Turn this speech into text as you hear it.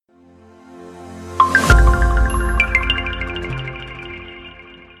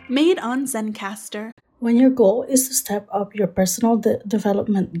Made on Zencaster. When your goal is to step up your personal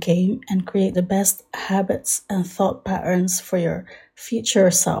development game and create the best habits and thought patterns for your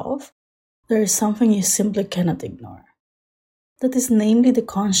future self, there is something you simply cannot ignore. That is namely the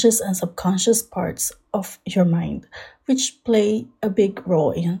conscious and subconscious parts of your mind, which play a big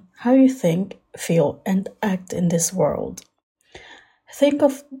role in how you think, feel, and act in this world. Think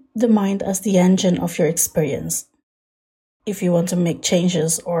of the mind as the engine of your experience. If you want to make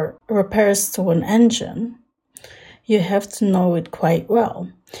changes or repairs to an engine, you have to know it quite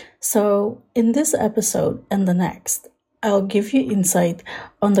well. So, in this episode and the next, I'll give you insight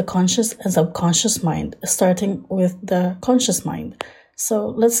on the conscious and subconscious mind, starting with the conscious mind. So,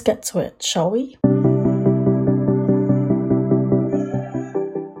 let's get to it, shall we?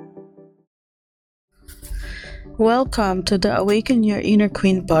 Welcome to the Awaken Your Inner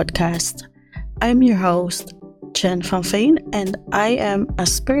Queen podcast. I'm your host, Jen Van Veen, and I am a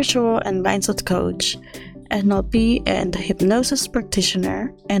spiritual and mindset coach, NLP and hypnosis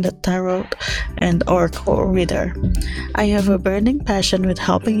practitioner, and a tarot and oracle reader. I have a burning passion with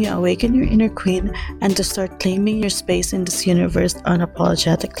helping you awaken your inner queen and to start claiming your space in this universe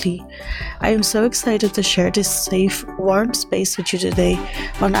unapologetically. I am so excited to share this safe, warm space with you today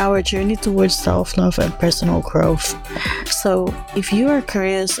on our journey towards self-love and personal growth. So, if you are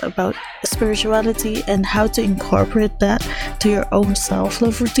curious about spirituality and how to incorporate that to your own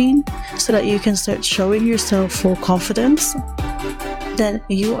self-love routine so that you can start showing yourself full confidence, then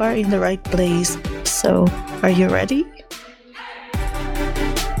you are in the right place. So, are you ready?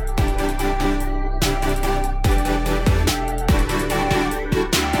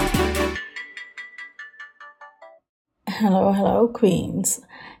 Hello, Queens.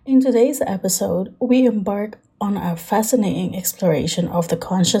 In today's episode, we embark on a fascinating exploration of the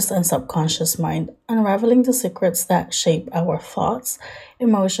conscious and subconscious mind, unraveling the secrets that shape our thoughts,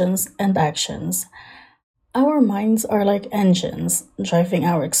 emotions, and actions. Our minds are like engines, driving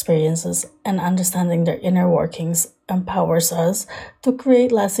our experiences, and understanding their inner workings empowers us to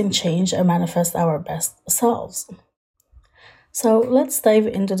create lasting change and manifest our best selves. So let's dive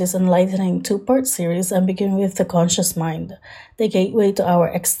into this enlightening two-part series and begin with the conscious mind, the gateway to our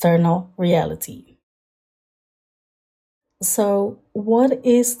external reality. So, what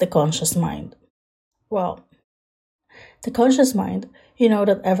is the conscious mind? Well, the conscious mind,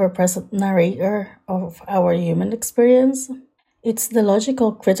 that ever-present narrator of our human experience, it's the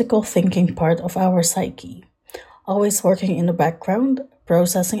logical, critical thinking part of our psyche, always working in the background,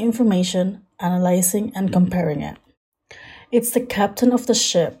 processing information, analyzing, and comparing it. It's the captain of the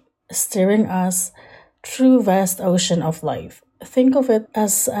ship, steering us through vast ocean of life. Think of it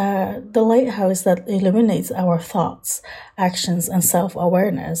as the lighthouse that illuminates our thoughts, actions, and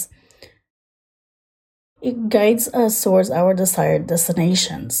self-awareness. It guides us towards our desired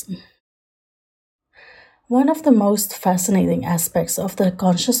destinations. One of the most fascinating aspects of the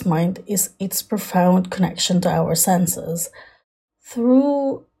conscious mind is its profound connection to our senses.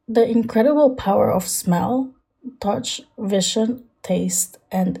 Through the incredible power of smell, touch, vision, taste,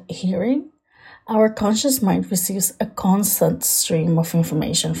 and hearing, our conscious mind receives a constant stream of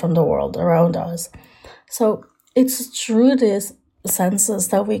information from the world around us. So it's through these senses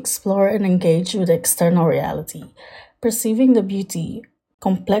that we explore and engage with external reality, perceiving the beauty,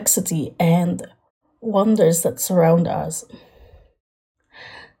 complexity, and wonders that surround us.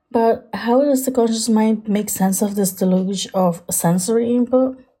 But how does the conscious mind make sense of this deluge of sensory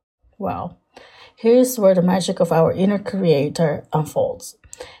input? Well, here's where the magic of our inner creator unfolds.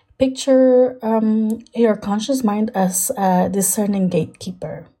 Picture your conscious mind as a discerning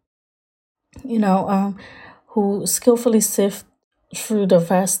gatekeeper, who skillfully sifts through the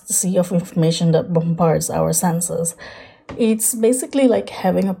vast sea of information that bombards our senses. It's basically like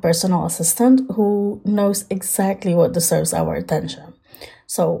having a personal assistant who knows exactly what deserves our attention.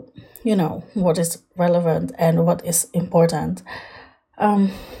 So, what is relevant and what is important.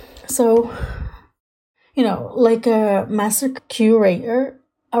 Like a master curator,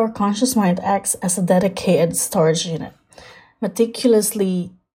 our conscious mind acts as a dedicated storage unit,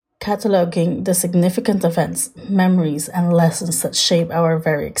 meticulously cataloging the significant events, memories, and lessons that shape our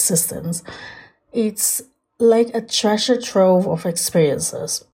very existence. It's like a treasure trove of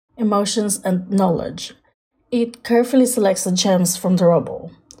experiences, emotions, and knowledge. It carefully selects the gems from the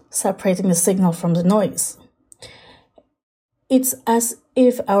rubble, separating the signal from the noise. It's as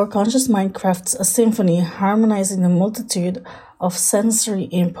if our conscious mind crafts a symphony harmonizing the multitude of sensory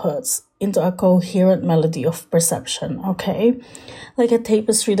inputs into a coherent melody of perception, okay? Like a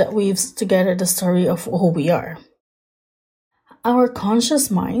tapestry that weaves together the story of who we are. Our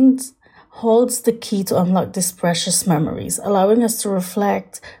conscious minds holds the key to unlock these precious memories, allowing us to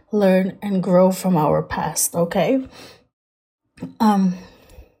reflect, learn, and grow from our past, okay?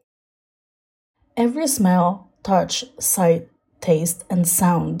 Every smell, touch, sight, taste, and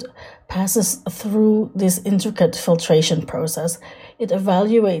sound passes through this intricate filtration process. It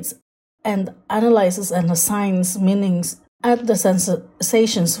evaluates and analyzes and assigns meanings at the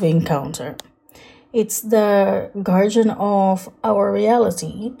sensations we encounter. It's the guardian of our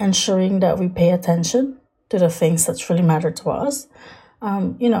reality, ensuring that we pay attention to the things that really matter to us.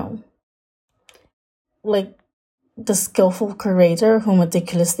 Like the skillful curator who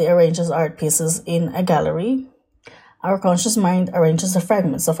meticulously arranges art pieces in a gallery, our conscious mind arranges the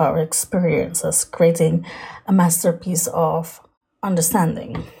fragments of our experiences, creating a masterpiece of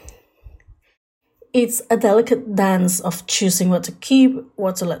understanding. It's a delicate dance of choosing what to keep,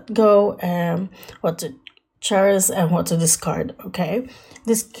 what to let go, what to cherish, and what to discard, okay?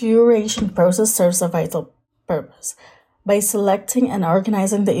 This curation process serves a vital purpose. By selecting and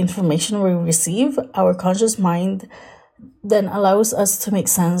organizing the information we receive, our conscious mind then allows us to make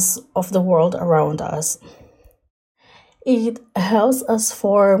sense of the world around us. It helps us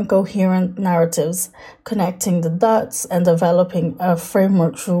form coherent narratives, connecting the dots and developing a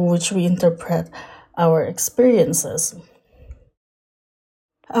framework through which we interpret our experiences.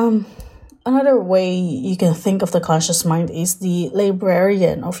 Another way you can think of the conscious mind is the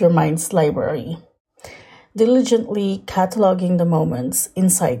librarian of your mind's library, diligently cataloging the moments,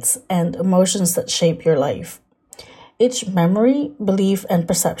 insights, and emotions that shape your life. Each memory, belief, and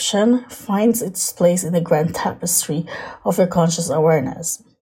perception finds its place in the grand tapestry of your conscious awareness.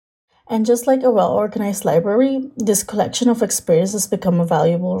 And just like a well-organized library, this collection of experiences become a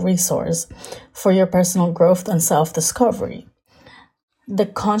valuable resource for your personal growth and self-discovery. The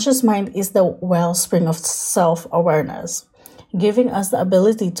conscious mind is the wellspring of self-awareness, giving us the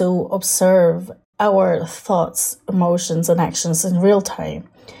ability to observe our thoughts, emotions, and actions in real time.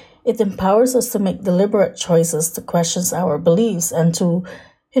 It empowers us to make deliberate choices, to question our beliefs, and to,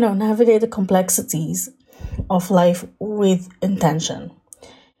 navigate the complexities of life with intention.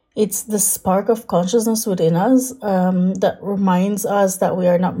 It's the spark of consciousness within us that reminds us that we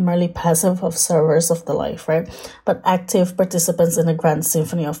are not merely passive observers of the life, right? But active participants in the grand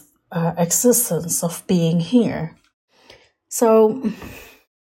symphony of existence, of being here. So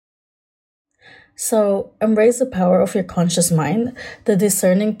embrace the power of your conscious mind, the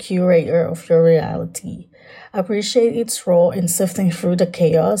discerning curator of your reality. Appreciate its role in sifting through the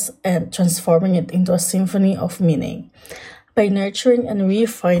chaos and transforming it into a symphony of meaning. By nurturing and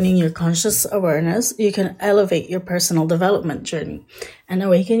refining your conscious awareness, you can elevate your personal development journey and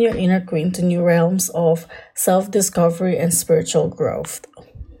awaken your inner queen to new realms of self-discovery and spiritual growth.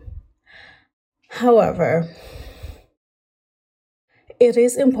 However, it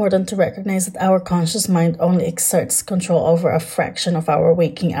is important to recognize that our conscious mind only exerts control over a fraction of our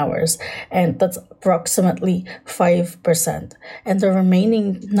waking hours, and that's approximately 5%. And the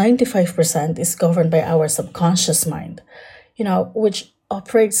remaining 95% is governed by our subconscious mind, which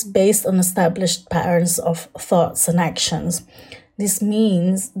operates based on established patterns of thoughts and actions. This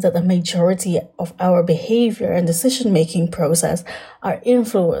means that the majority of our behavior and decision-making process are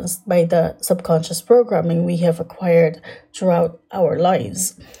influenced by the subconscious programming we have acquired throughout our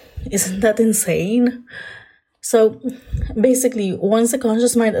lives. Isn't that insane? So basically, once the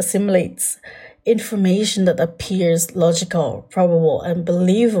conscious mind assimilates information that appears logical, probable, and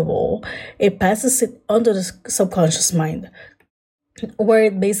believable, it passes it onto the subconscious mind, where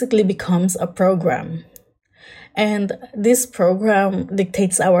it basically becomes a program. And this program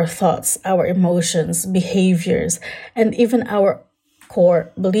dictates our thoughts, our emotions, behaviors, and even our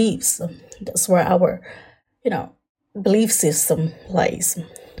core beliefs. That's where our, belief system lies.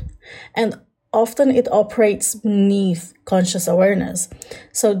 And often it operates beneath conscious awareness.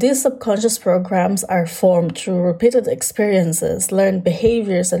 So these subconscious programs are formed through repeated experiences, learned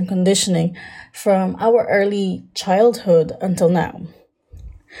behaviors, and conditioning from our early childhood until now.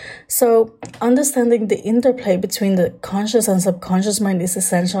 So, understanding the interplay between the conscious and subconscious mind is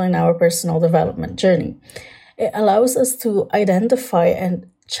essential in our personal development journey. It allows us to identify and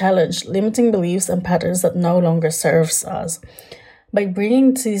challenge limiting beliefs and patterns that no longer serves us. By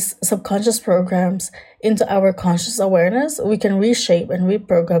bringing these subconscious programs into our conscious awareness, we can reshape and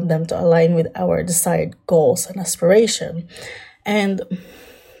reprogram them to align with our desired goals and aspiration. And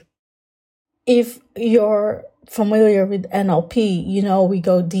if you're familiar with NLP, we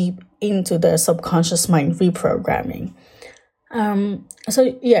go deep into the subconscious mind reprogramming.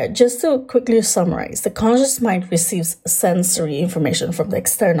 So, yeah, just to quickly summarize, the conscious mind receives sensory information from the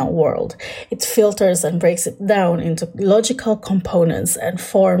external world. It filters and breaks it down into logical components and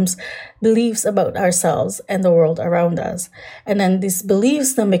forms beliefs about ourselves and the world around us. And then these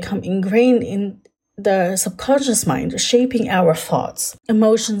beliefs then become ingrained in the subconscious mind, shaping our thoughts,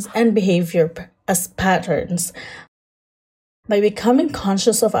 emotions, and behavior as patterns. By becoming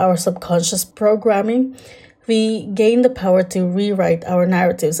conscious of our subconscious programming, we gain the power to rewrite our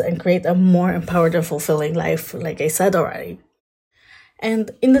narratives and create a more empowered and fulfilling life, like I said already.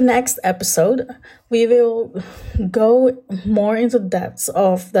 And in the next episode, we will go more into depths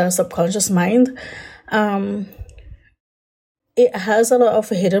of the subconscious mind. It has a lot of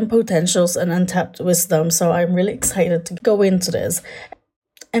hidden potentials and untapped wisdom, so I'm really excited to go into this.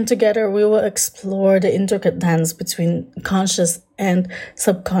 And together we will explore the intricate dance between conscious and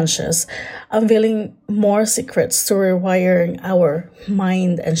subconscious, unveiling more secrets to rewiring our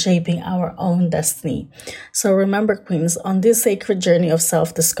mind and shaping our own destiny. So remember, Queens, on this sacred journey of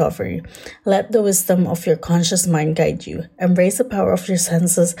self-discovery, let the wisdom of your conscious mind guide you. Embrace the power of your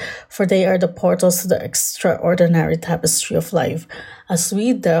senses, for they are the portals to the extraordinary tapestry of life. As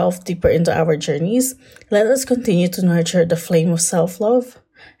we delve deeper into our journeys, let us continue to nurture the flame of self-love,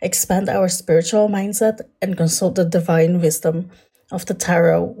 expand our spiritual mindset, and consult the divine wisdom of the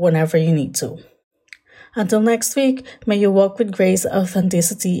tarot whenever you need to. Until next week, may you walk with grace,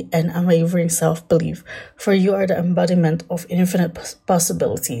 authenticity, and unwavering self-belief, for you are the embodiment of infinite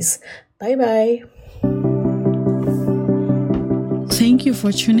possibilities. Bye-bye. Thank you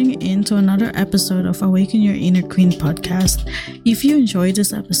for tuning in to another episode of Awaken Your Inner Queen podcast. If you enjoyed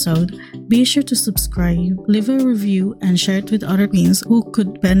this episode, be sure to subscribe, leave a review, and share it with other queens who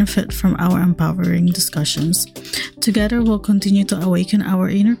could benefit from our empowering discussions. Together, we'll continue to awaken our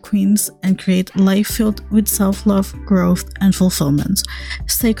inner queens and create a life filled with self-love, growth, and fulfillment.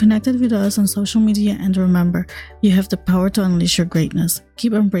 Stay connected with us on social media, and remember, you have the power to unleash your greatness.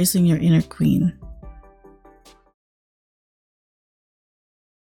 Keep embracing your inner queen.